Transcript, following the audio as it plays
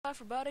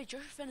everybody,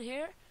 Josephine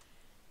here.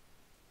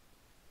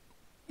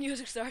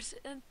 Music starts,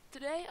 and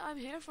today I'm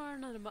here for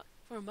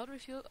for a mod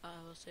review.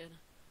 I will say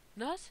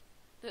not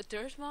the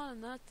thirst mod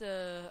and not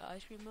the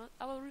ice cream mod.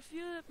 I will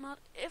review that mod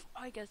if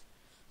I get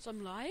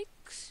some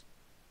likes.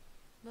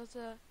 But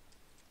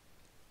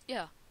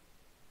yeah,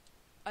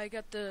 I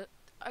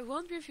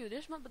won't review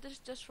this mod, but this is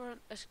just for an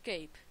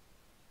escape.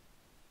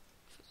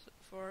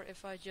 For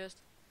if I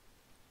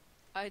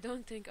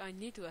don't think I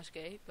need to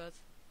escape, but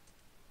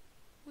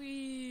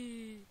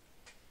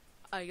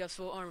I got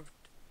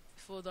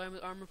full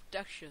diamond armor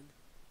protection.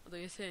 What do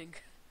you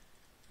think?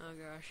 Oh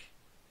gosh.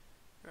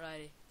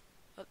 Righty.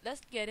 But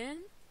let's get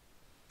in.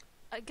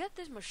 I get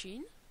this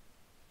machine.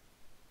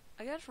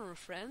 I got it from a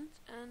friend,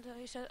 and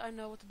he said I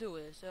know what to do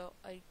with it. So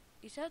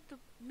he said to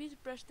me to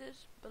press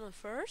this button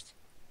first.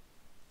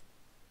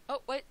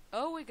 Oh wait.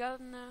 Oh, we got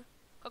an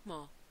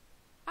Kokmal.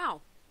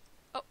 Ow.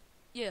 Oh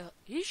yeah.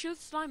 He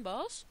shoots slime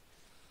balls.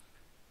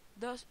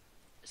 Does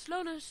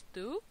slowness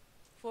 2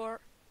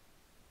 for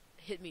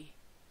hit me.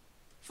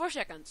 4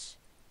 seconds.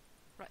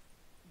 Right.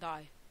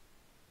 Die.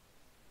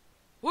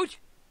 Woot!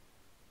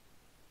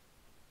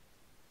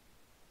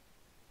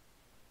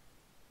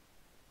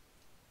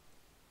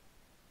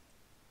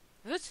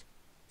 What?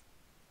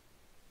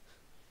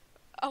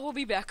 I will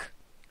be back.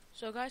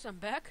 So guys, I'm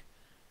back.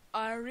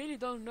 I really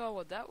don't know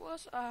what that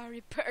was. I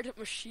repaired the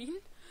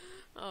machine.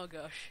 Oh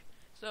gosh.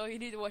 So you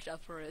need to watch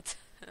out for it.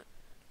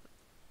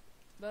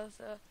 But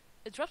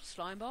it drops a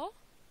slime ball.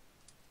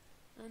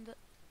 And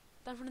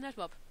time for the next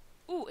mob.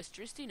 Ooh, it's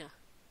Tristina.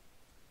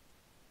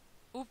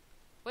 Ooh,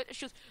 wait, it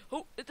shoots.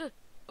 Oh,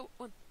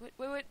 oh,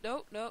 wait,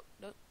 no,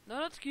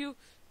 not Q.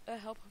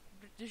 Help.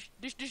 Dish.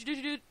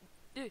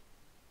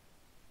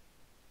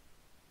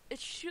 It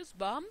shoots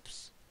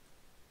bombs.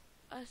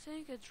 I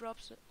think it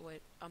drops.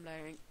 Wait, I'm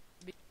lagging.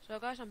 So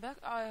guys, I'm back.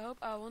 I hope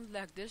I won't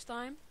lag this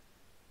time.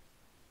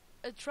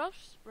 It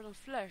drops random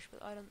flash,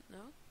 but I don't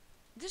know.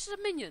 This is a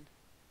minion.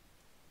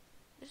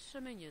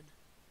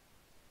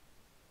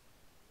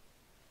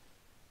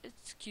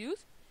 It's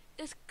cute.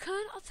 It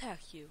can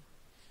attack you.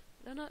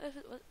 I don't know if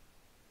it was,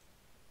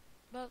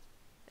 but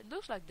it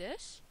looks like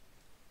this.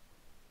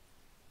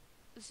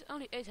 It's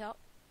only 8 health.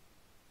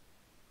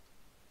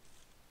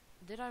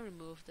 Did I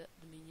remove the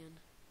minion?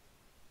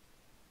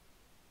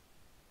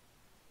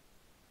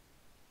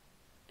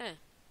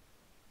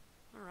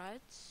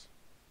 Alright.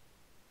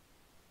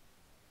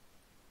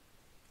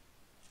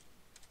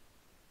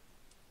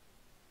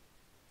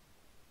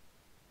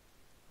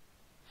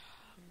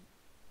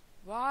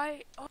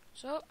 Why? Oh,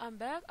 so I'm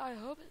back. I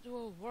hope it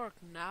will work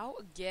now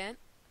again.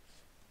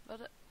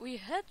 But we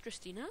had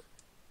Christina.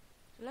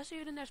 So let's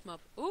see the next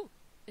mob. Ooh,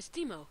 it's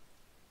Timo.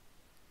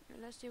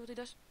 Let's see what he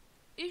does.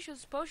 He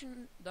shoots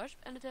potion dodge,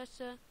 and it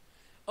has.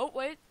 Oh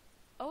wait.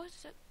 Oh,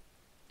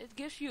 it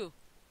gives you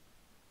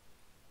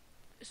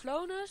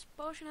slowness,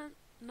 potion, and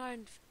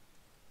 9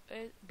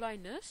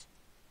 blindness.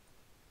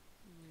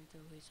 Need to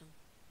wait some.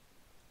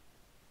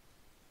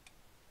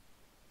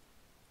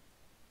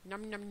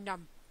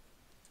 Num.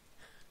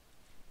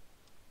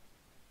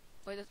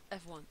 Wait,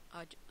 that's F1.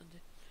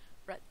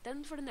 Right,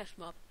 then for the next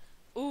mob.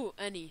 Ooh,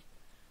 Annie.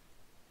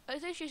 I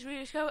think she's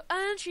really slow,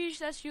 and she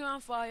sets you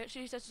on fire.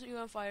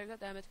 God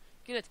damn it!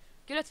 Kill it!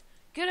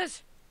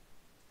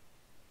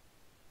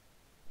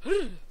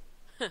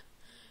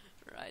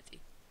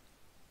 Righty.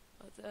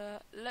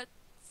 But let's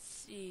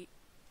see.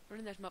 For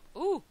the next mob.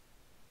 Ooh.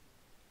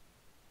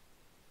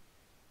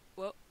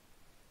 Well.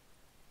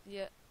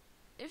 Yeah.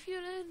 If you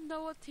didn't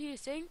know what he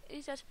is saying,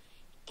 he says,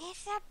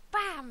 "It's a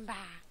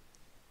bamba."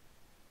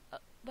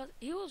 But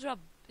he will drop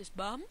his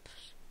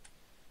bombs.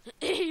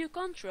 You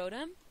can't throw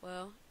them.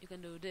 Well, you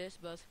can do this,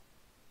 but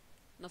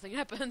nothing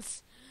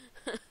happens.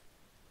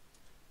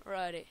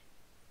 Righty.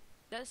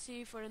 Let's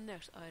see for the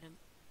next item.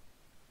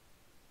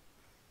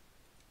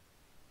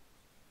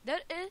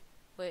 That is...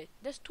 Wait,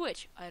 that's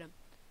Twitch item.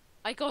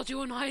 I called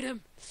you an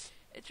item.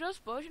 It throws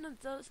potion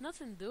and does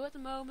nothing to do at the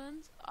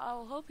moment.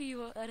 I'll hope he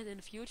will add it in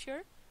the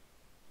future.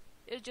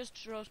 It just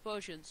throws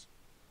potions.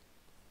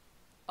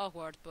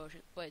 Awkward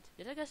potion. Wait,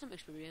 did I get some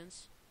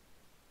experience?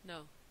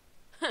 No.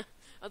 I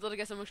thought I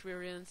got some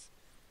experience.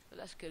 But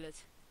let's kill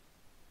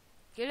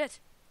it.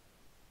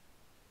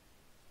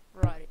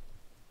 Right.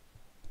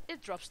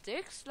 It drops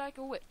sticks like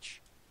a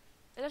witch.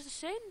 It has the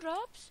same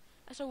drops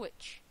as a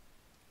witch.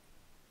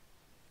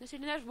 Let's see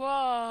the next.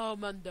 Whoa,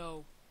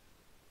 Mando.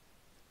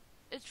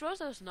 It throws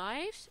those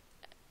knives.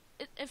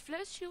 It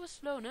inflicts you with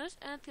slowness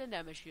and can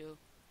damage you.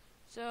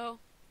 So,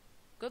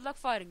 good luck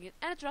fighting it.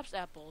 And it drops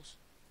apples.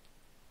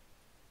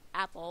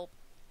 Apple.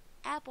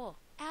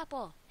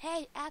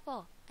 Hey,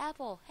 apple.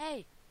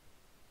 Hey.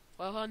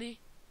 Well, honey,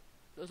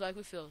 looks like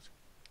we failed.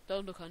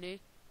 Don't look,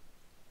 honey.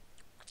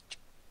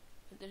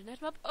 And there's the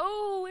next map.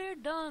 Oh, we're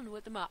done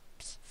with the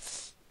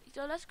maps.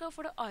 So let's go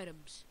for the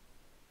items.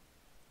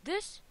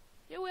 This,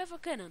 here we have a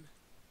cannon.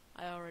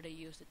 I already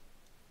used it.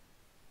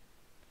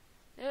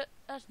 It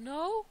has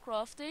no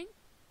crafting,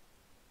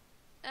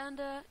 and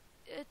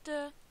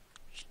it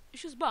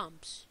shoots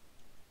bombs.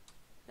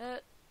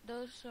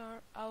 those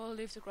are, I will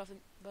leave the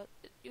crafting, but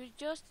you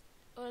just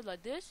hold it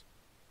like this,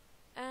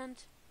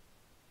 and,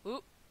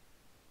 ooh,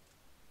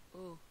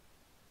 ooh,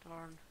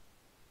 darn,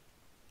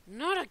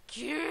 not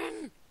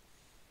again,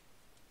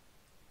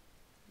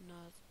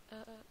 not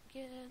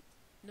again,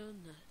 no,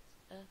 not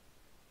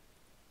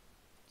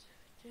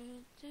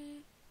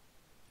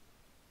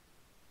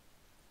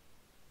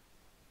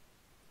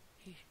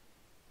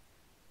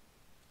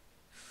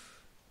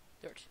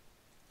dirt.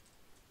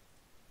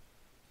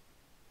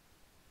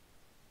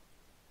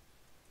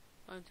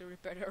 Time to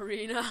repair the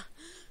arena.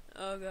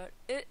 Oh god.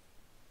 It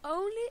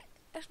only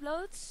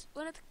explodes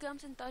when it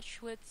comes in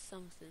touch with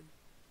something.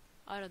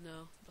 I don't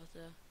know,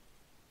 but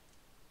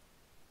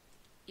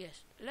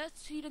yes.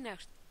 Let's see the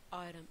next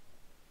item.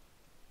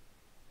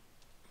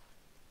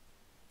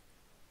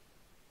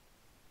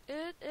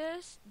 It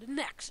is the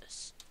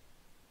Nexus.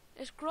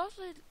 It's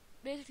crafted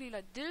basically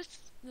like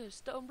this.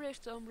 Stone brick,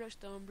 stone brick,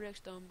 stone brick,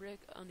 stone brick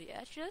on the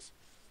edges.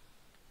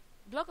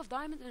 Block of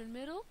diamond in the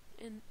middle.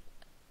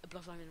 A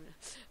block of diamond in the middle.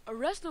 A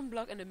redstone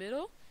block in the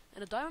middle.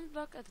 And a diamond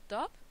block at the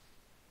top.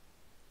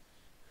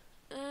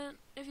 And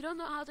if you don't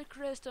know how to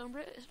create a stone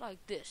brick, it's like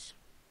this.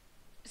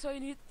 So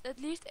you need at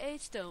least 8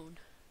 stone.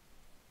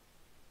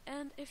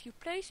 And if you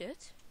place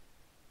it,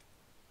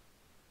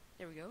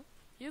 there we go,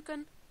 you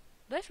can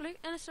left click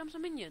and it summons a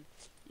minion.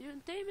 You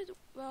can tame it,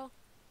 well,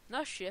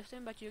 not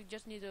shifting, but you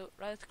just need to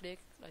right click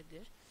like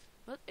this.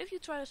 But if you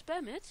try to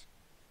spam it,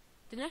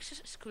 the Nexus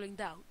is cooling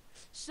down.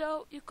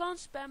 So you can't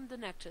spam the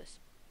Nexus.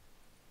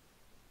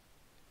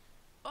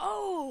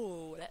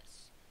 Oh,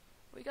 that's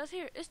what we got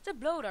here. It's the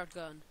blow dart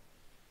gun.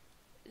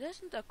 It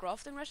isn't a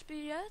crafting recipe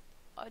yet.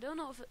 I don't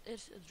know if it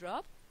is a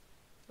drop,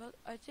 but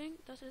I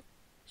think, does it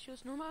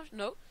shoot normal?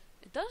 No,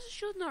 it doesn't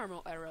shoot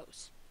normal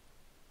arrows.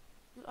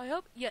 I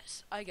hope,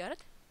 yes, I get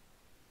it.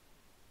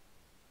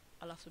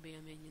 I love to be a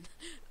minion.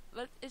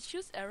 But it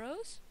shoots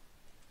arrows,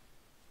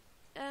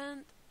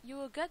 and you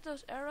will get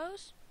those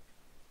arrows.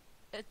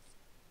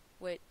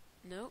 Wait,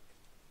 no.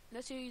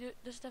 Let's see, you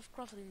does it have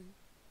crafting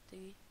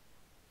thingy?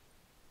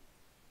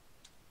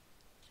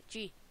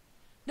 Gee.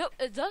 No,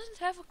 it doesn't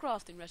have a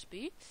crafting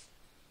recipe.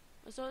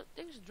 So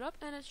things drop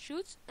and it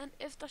shoots, and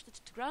if touched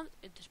to the ground,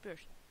 it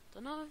disperses.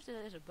 Don't know if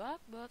that is a bug,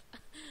 but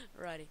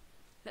righty.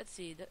 Let's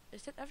see,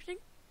 is that everything?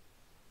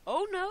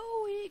 Oh no,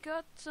 we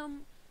got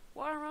some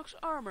Warrock's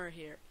armor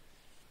here.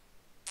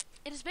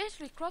 It is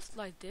basically crafted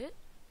like this.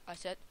 I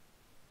said,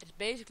 it's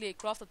basically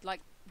crafted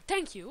like,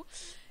 thank you.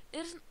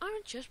 It is an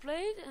iron chest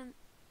plate and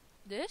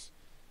this,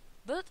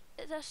 but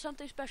it has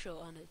something special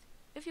on it.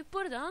 If you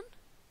put it on,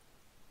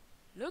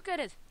 look at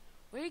it.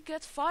 We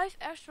get 5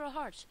 extra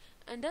hearts,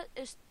 and that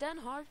is 10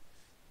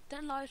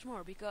 lives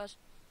more, because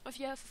if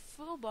you have a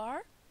full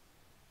bar,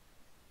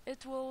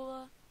 it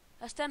will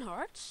has 10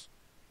 hearts,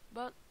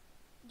 but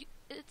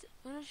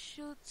when it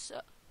shoots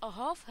a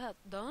half health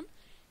done,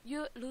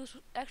 you lose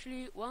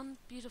actually 1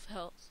 piece of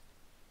health.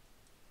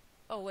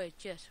 Oh wait,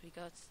 yes, we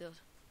got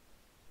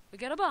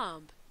a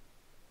bomb.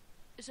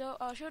 So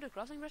I'll show the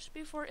crafting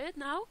recipe for it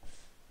now,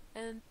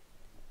 and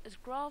it's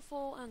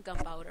gravel and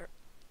gunpowder.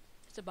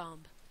 It's a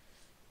bomb.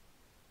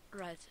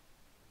 Right.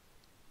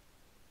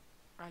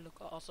 I look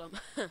awesome.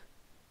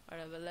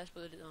 Alright, but let's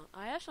put it on.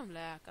 I have some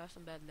lag. I have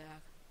some bad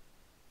lag.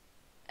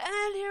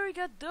 And here we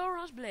got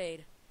Doran's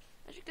blade.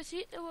 As you can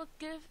see, it will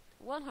give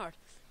 1 heart.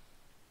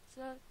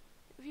 So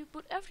if you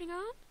put everything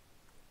on,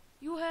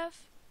 you have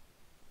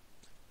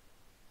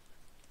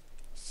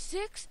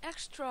 6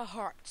 extra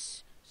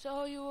hearts.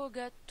 So you will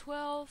get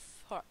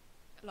 12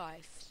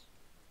 lives.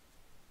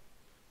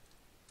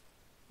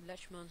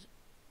 Mansion's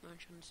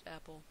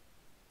apple.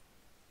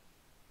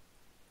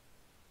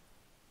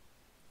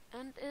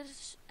 And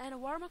a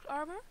Warmock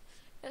armor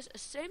has the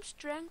same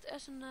strength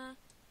as an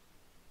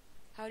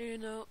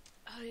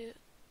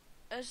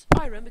as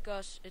iron,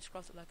 because it's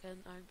crafted like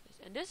an iron piece.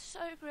 And this is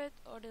how you create,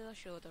 or did I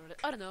show it already?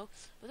 I don't know,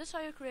 but this is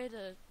how you create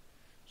a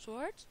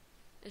sword.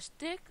 A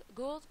stick,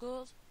 gold,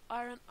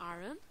 iron,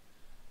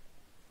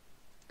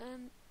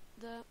 and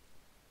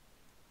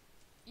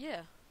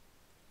yeah.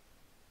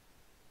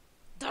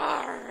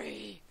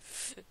 Dari!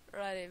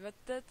 Righty, but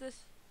that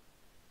is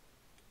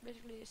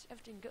basically, is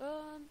everything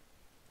gone?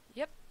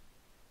 Yep,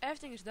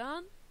 everything is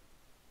done.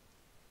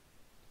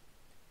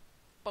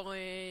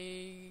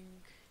 Boing.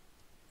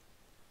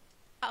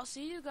 I'll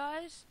see you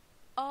guys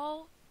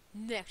all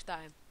next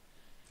time.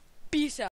 Peace out.